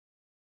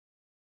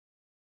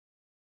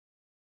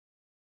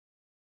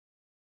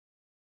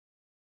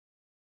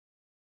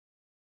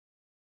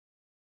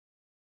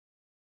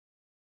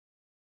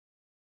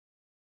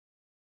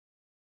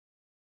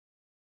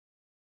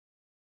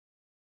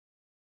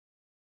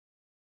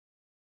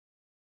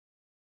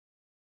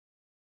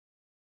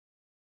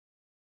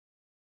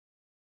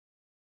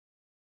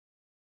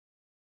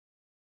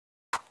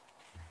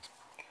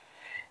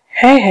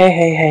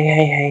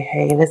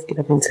Hey, let's get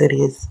up into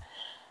this.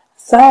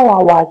 So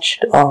I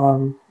watched the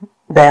album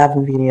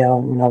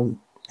video,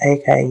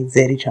 aka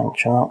Zaddy Chunk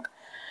Chunk.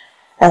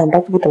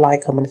 Don't forget to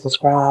like, comment, and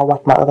subscribe.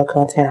 Watch my other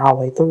content all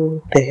the way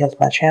through. That helps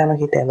my channel.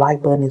 Hit that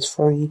like button, it's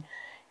free.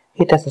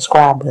 Hit that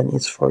subscribe button,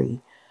 it's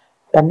free.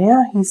 But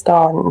now he's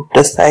starting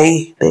to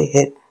say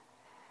that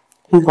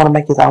he's gonna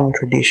make his own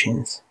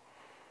traditions.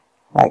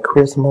 Like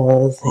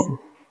Christmas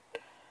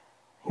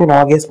and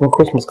I guess when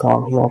Christmas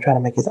comes, he's gonna try to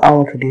make his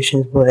own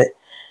traditions, but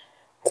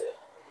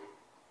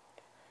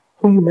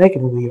who you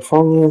making it with? Your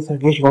friends? I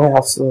guess you're gonna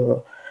have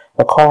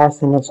a car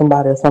sent or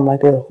somebody or something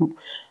like that.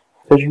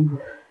 Because you,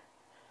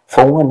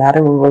 for one, not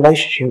in a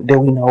relationship that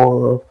we know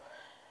of.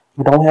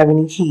 You don't have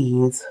any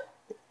kids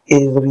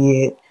as of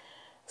yet.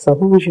 So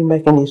who is you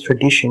making this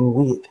tradition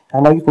with? I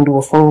know you can do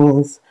a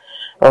friends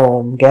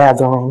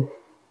gathering.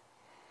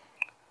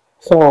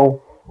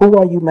 So who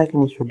are you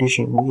making this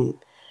tradition with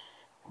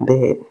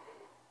that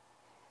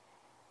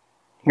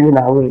you're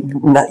not really,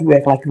 you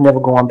act like you're never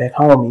going back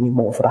home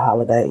anymore for the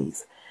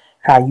holidays?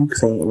 How you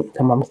saying it?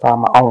 I'm gonna start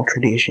my own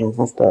traditions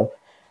and stuff.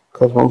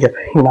 Because when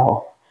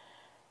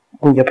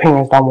when your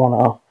parents don't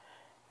wanna,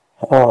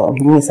 you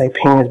didn't say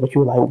parents, but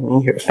you like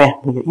when your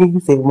family, you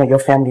said when your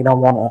family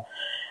don't wanna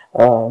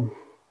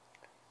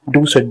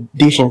do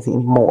traditions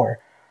anymore.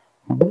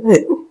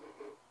 But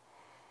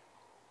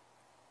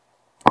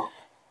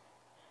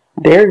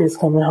Darius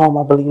coming home,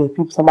 I believe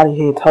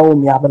somebody had told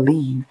me, I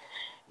believe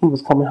he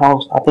was coming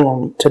home. I think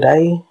on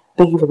today. I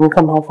think he was gonna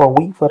come home for a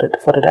week for the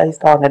day,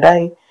 starting the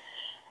day.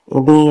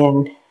 And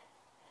then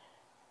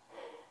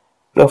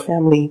your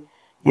family,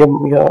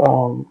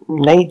 your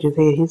Nate just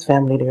had his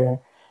family there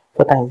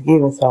for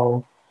Thanksgiving.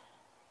 So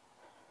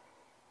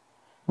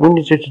when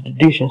did your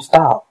tradition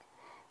stop?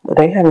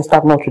 They haven't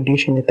stopped no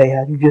tradition that they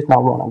have. You just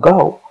don't want to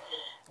go.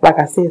 Like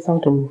I said,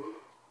 something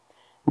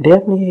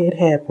definitely had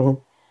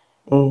happened,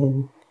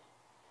 and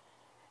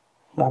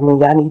I mean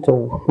y'all need to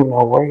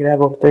work it out,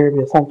 go to therapy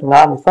or something.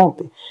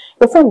 Something,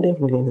 but something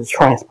definitely has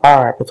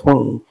transpired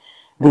between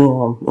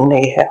them in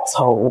their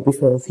household,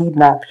 because he's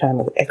not trying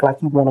to act like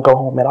he want to go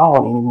home at all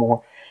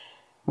anymore.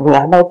 Well,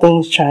 I know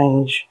things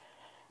change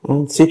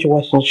and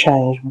situations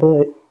change,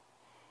 but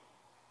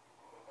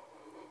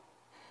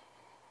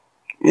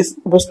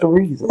what's the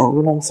reason?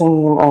 You know what I'm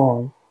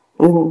saying?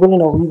 There's really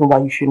no reason why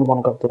you shouldn't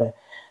want to go to the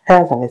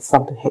housing. It's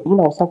something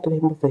something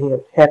that must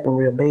have happened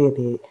real bad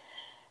that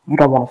you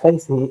don't want to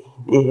face it.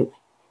 It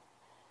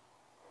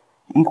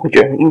equal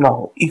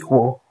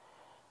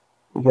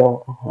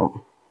your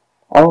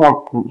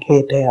arm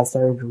had to have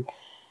surgery,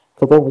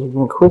 because that was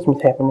when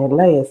Christmas happened that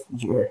last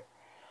year.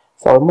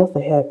 So it must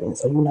have happened.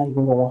 So you're not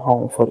even going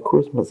home for the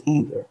Christmas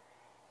either,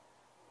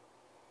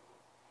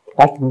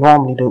 like you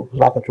normally do,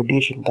 like a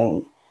tradition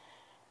thing.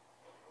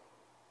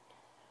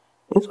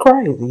 It's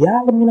crazy.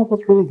 Y'all let me know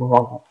what's really going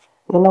on.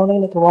 There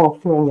ain't nothing wrong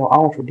with fearing your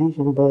own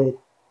tradition, but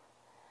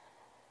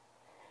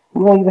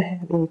you don't even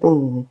have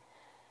anything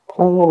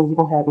planned, and you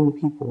don't have any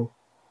people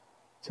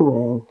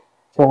to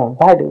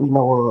invite that we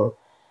know of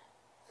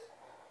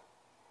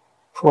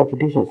for a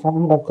tradition.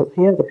 Some, because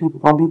here the people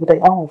gonna be with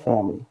their own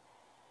family,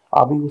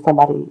 or be with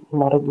somebody,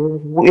 the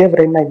girls, whoever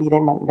they may be.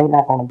 They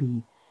not gonna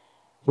be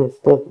just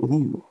stuck with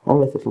you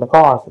unless it's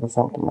LaCarson or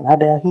something. And I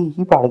doubt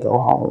he probably go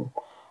home,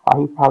 or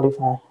he probably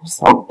find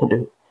something to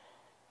do.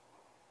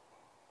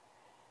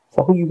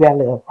 So who you got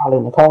left?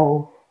 Probably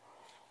Nicole.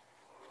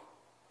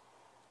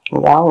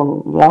 Y'all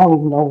don't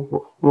even know.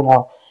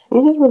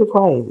 It's just really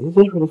crazy. It's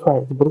just really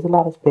crazy. But it's a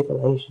lot of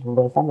speculation.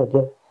 But some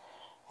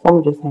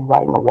just ain't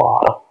right in the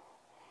water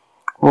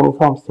when it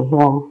comes to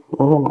him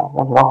and him not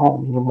wanting to go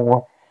home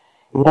anymore.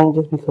 It ain't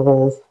just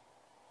because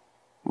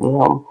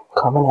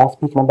coming out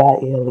speaking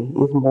about Ellie.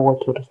 It's more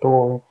to the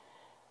story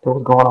that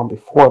was going on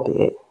before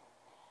that.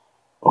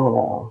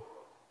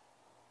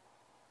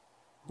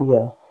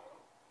 Yeah.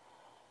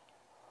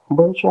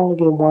 But you only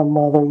get one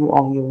mother. You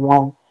only get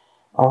one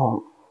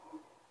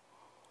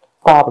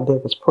father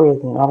that was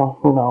present.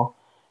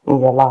 In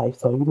your life.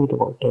 So you need to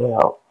work that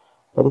out.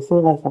 But it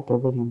seems like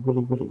something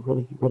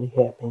really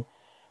happened,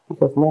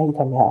 because now he's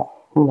talking about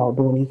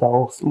doing these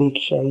old slick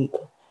shake,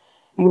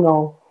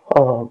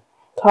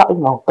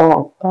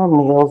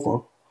 thumbnails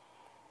and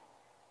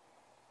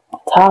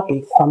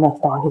topics. I'm not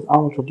starting his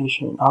own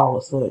tradition all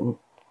of a sudden.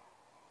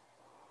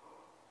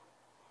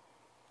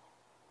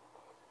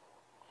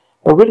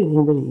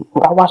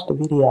 But I watched the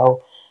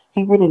video.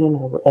 He really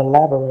didn't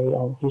elaborate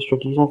on his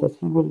tradition, because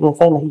he really didn't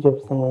say that. He just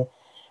was saying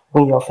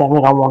when your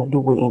family don't want to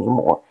do it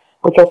anymore,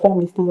 but your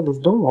family still is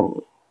doing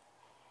it.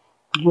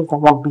 You just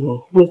don't want to be.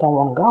 You just don't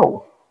want to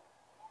go.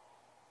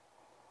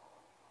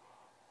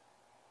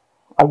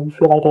 Or you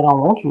feel like they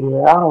don't want you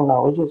there. I don't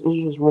know. It's just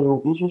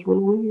really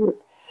weird.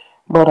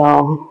 But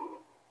y'all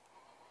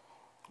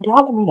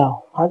let me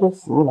know. I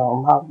just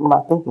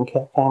my thinking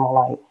kept came on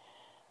like,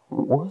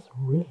 what's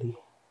really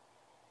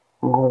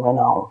going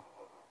on?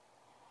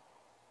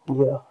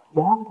 Yeah,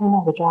 y'all let me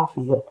know what y'all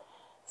feel.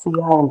 See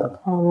y'all in the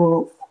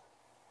comments,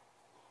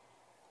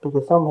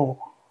 because somehow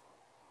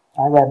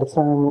I got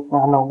discernment.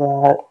 I know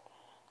God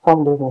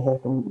Something definitely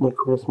happened at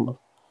Christmas.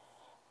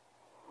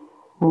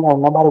 You know,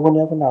 nobody will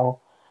never know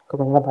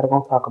because ain't nobody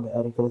gonna talk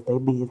about it because it's their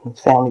business,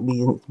 family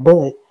business.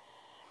 But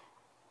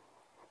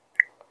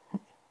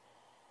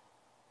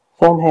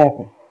something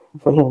happened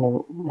for him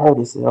to hurt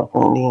himself,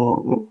 and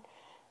then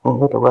he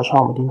had to rush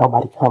home, and then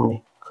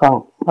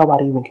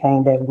nobody even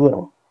came back with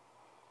him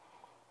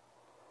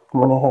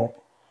when it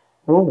happened.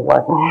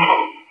 Anyway,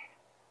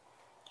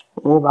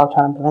 everybody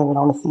trying to blame it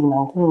on the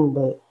C-19,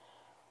 but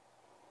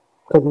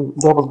because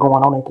that was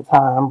going on at the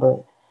time,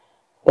 but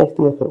they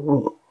still could have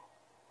went.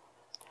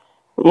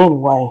 But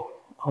anyway,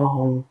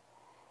 y'all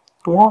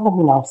let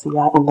me know. See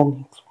y'all in the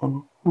next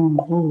one.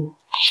 Bye.